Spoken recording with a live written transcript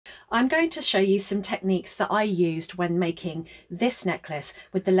I'm going to show you some techniques that I used when making this necklace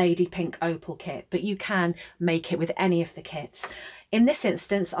with the Lady Pink Opal Kit, but you can make it with any of the kits. In this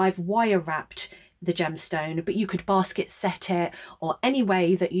instance, I've wire wrapped the gemstone, but you could basket set it, or any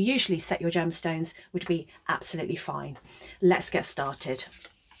way that you usually set your gemstones would be absolutely fine. Let's get started.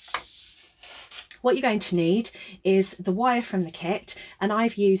 What you're going to need is the wire from the kit, and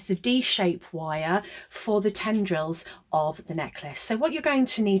I've used the D-shape wire for the tendrils of the necklace. So what you're going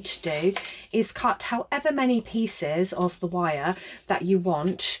to need to do is cut however many pieces of the wire that you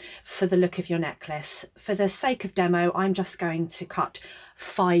want for the look of your necklace. For the sake of demo, I'm just going to cut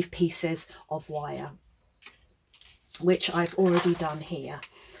 5 pieces of wire, which I've already done here.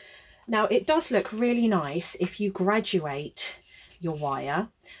 Now, it does look really nice if you graduate your wire,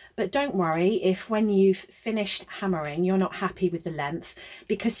 but don't worry if when you've finished hammering you're not happy with the length,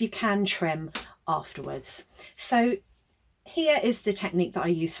 because you can trim afterwards. So here is the technique that I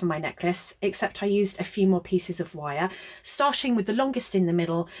used for my necklace, except I used a few more pieces of wire, starting with the longest in the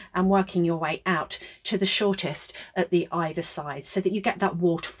middle and working your way out to the shortest at the either side, so that you get that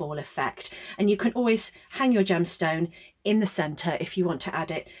waterfall effect. And you can always hang your gemstone in the center if you want to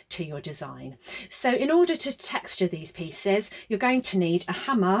add it to your design. So in order to texture these pieces, you're going to need a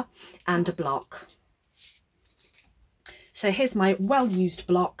hammer and a block. So here's my well-used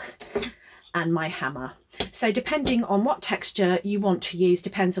block and my hammer. So depending on what texture you want to use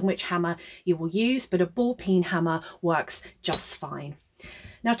depends on which hammer you will use, but a ball peen hammer works just fine.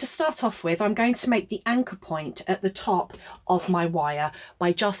 Now, to start off with, I'm going to make the anchor point at the top of my wire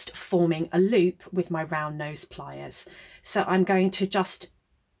by just forming a loop with my round nose pliers. So I'm going to just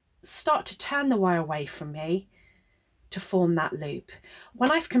start to turn the wire away from me to form that loop. When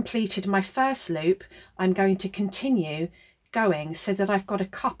I've completed my first loop, I'm going to continue going so that I've got a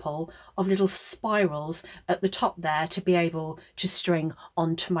couple of little spirals at the top there to be able to string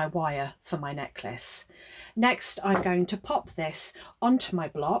onto my wire for my necklace. Next, I'm going to pop this onto my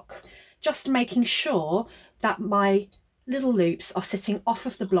block, just making sure that my little loops are sitting off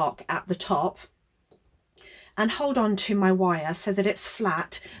of the block at the top, and hold on to my wire so that it's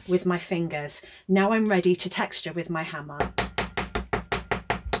flat with my fingers. Now I'm ready to texture with my hammer.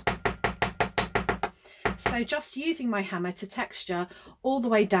 So just using my hammer to texture all the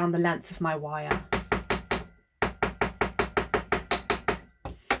way down the length of my wire.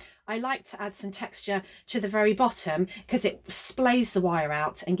 I like to add some texture to the very bottom because it splays the wire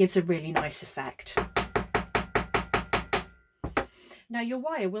out and gives a really nice effect. Now, your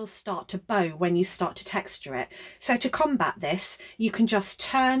wire will start to bow when you start to texture it. So to combat this, you can just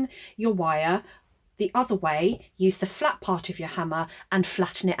turn your wire the other way, use the flat part of your hammer and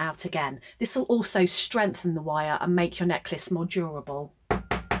flatten it out again. This will also strengthen the wire and make your necklace more durable.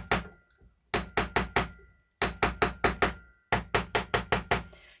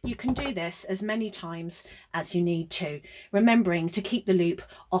 You can do this as many times as you need to, remembering to keep the loop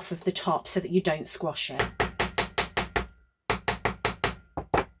off of the top so that you don't squash it.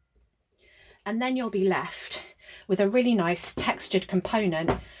 And then you'll be left with a really nice textured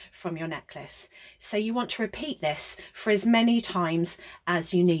component from your necklace. So you want to repeat this for as many times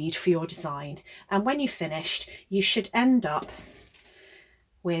as you need for your design. And when you've finished, you should end up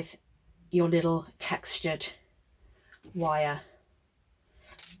with your little textured wire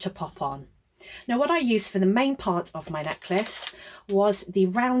to pop on. Now, what I used for the main part of my necklace was the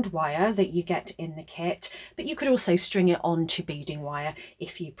round wire that you get in the kit, but you could also string it onto beading wire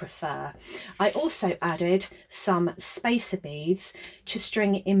if you prefer. I also added some spacer beads to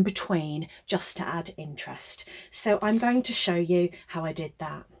string in between just to add interest. So I'm going to show you how I did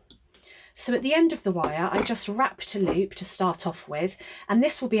that. So at the end of the wire, I just wrapped a loop to start off with, and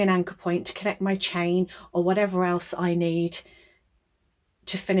this will be an anchor point to connect my chain or whatever else I need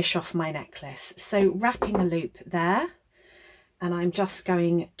to finish off my necklace. So wrapping a loop there, and I'm just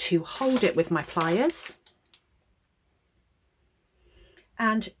going to hold it with my pliers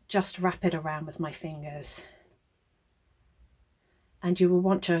and just wrap it around with my fingers. And you will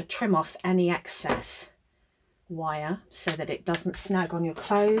want to trim off any excess wire so that it doesn't snag on your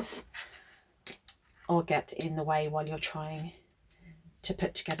clothes or get in the way while you're trying to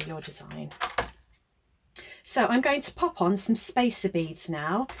put together your design. So I'm going to pop on some spacer beads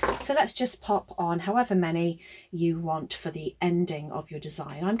now. So let's just pop on however many you want for the ending of your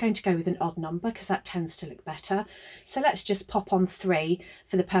design. I'm going to go with an odd number because that tends to look better. So let's just pop on 3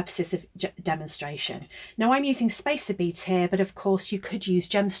 for the purposes of demonstration. Now, I'm using spacer beads here, but of course you could use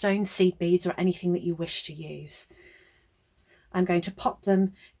gemstones, seed beads, or anything that you wish to use. I'm going to pop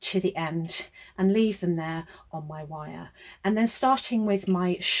them to the end and leave them there on my wire. And then starting with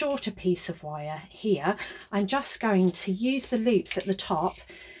my shorter piece of wire here, I'm just going to use the loops at the top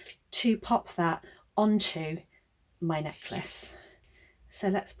to pop that onto my necklace. So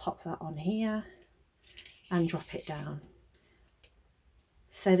let's pop that on here and drop it down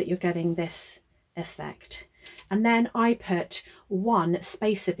so that you're getting this effect. And then I put one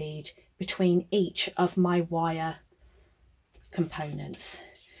spacer bead between each of my wire components.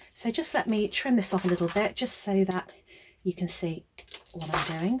 So just let me trim this off a little bit just so that you can see what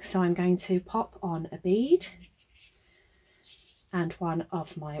I'm doing. So I'm going to pop on a bead and one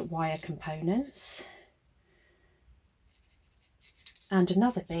of my wire components and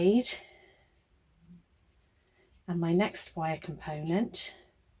another bead and my next wire component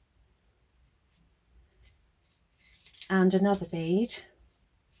and another bead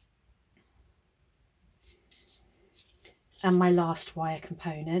and my last wire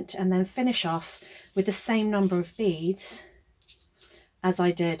component, and then finish off with the same number of beads as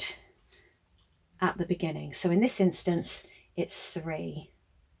I did at the beginning. So in this instance it's 3.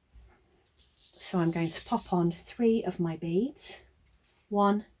 So I'm going to pop on 3 of my beads,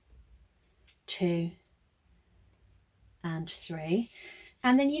 1, 2 and 3,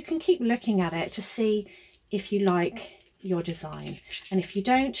 and then you can keep looking at it to see if you like your design, and if you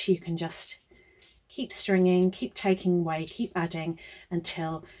don't, you can just keep stringing, keep taking away, keep adding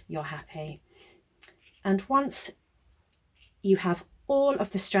until you're happy. And once you have all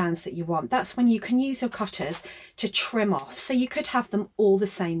of the strands that you want, that's when you can use your cutters to trim off. So you could have them all the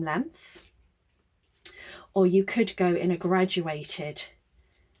same length, or you could go in a graduated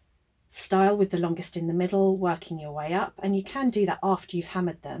style with the longest in the middle, working your way up, and you can do that after you've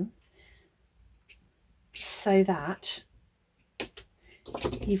hammered them so that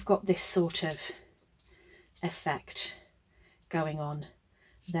you've got this sort of effect going on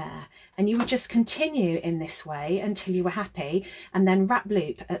there. And you would just continue in this way until you were happy, and then wrap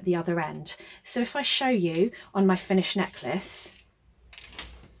loop at the other end. So if I show you on my finished necklace,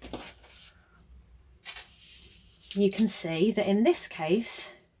 you can see that in this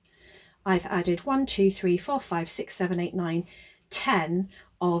case I've added 1, 2, 3, 4, 5, 6, 7, 8, 9, 10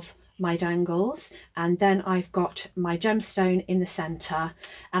 of my dangles, and then I've got my gemstone in the center,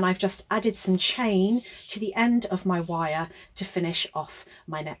 and I've just added some chain to the end of my wire to finish off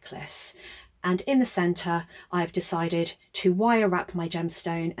my necklace. And in the center I've decided to wire wrap my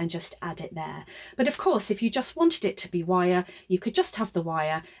gemstone and just add it there. But of course, if you just wanted it to be wire, you could just have the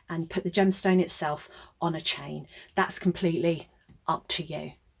wire and put the gemstone itself on a chain. That's completely up to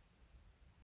you.